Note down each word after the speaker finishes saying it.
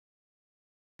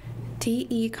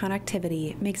TE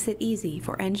connectivity makes it easy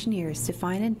for engineers to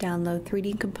find and download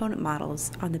 3D component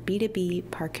models on the B2B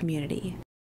PARTcommunity.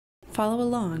 Follow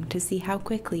along to see how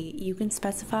quickly you can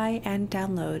specify and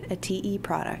download a TE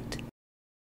product.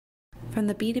 From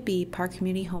the B2B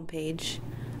PARTcommunity homepage,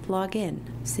 log in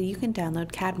so you can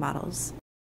download CAD models.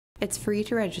 It's free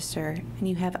to register, and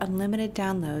you have unlimited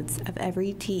downloads of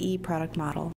every TE product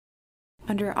model.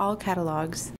 Under All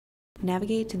Catalogs,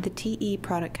 navigate to the TE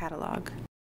product catalog.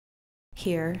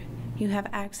 Here, you have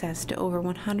access to over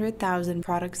 100,000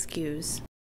 product SKUs.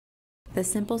 The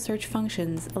simple search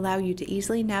functions allow you to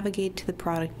easily navigate to the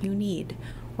product you need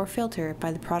or filter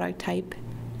by the product type,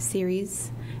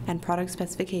 series, and product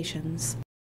specifications.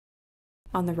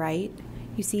 On the right,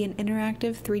 you see an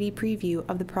interactive 3D preview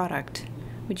of the product,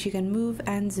 which you can move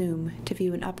and zoom to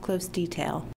view in up-close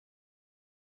detail.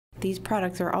 These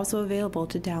products are also available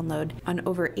to download on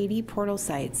over 80 portal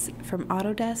sites from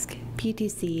Autodesk,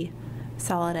 PTC,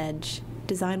 Solid Edge,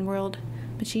 Design World,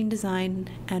 Machine Design,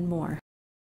 and more.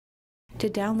 To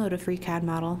download a free CAD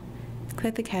model,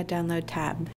 click the CAD Download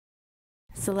tab.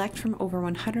 Select from over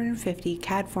 150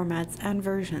 CAD formats and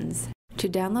versions to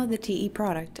download the TE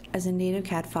product as a native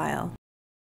CAD file.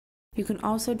 You can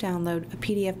also download a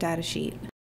PDF datasheet.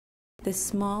 This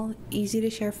small,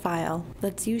 easy-to-share file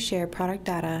lets you share product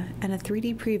data and a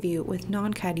 3D preview with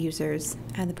non-CAD users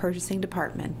and the purchasing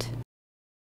department.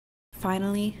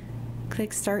 Finally,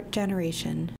 click Start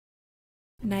Generation.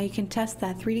 Now you can test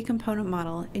that 3D component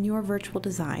model in your virtual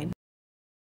design.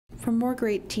 For more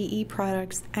great TE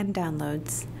products and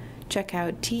downloads, check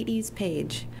out TE's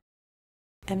page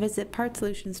and visit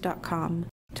partsolutions.com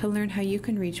to learn how you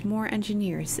can reach more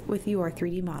engineers with your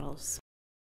 3D models.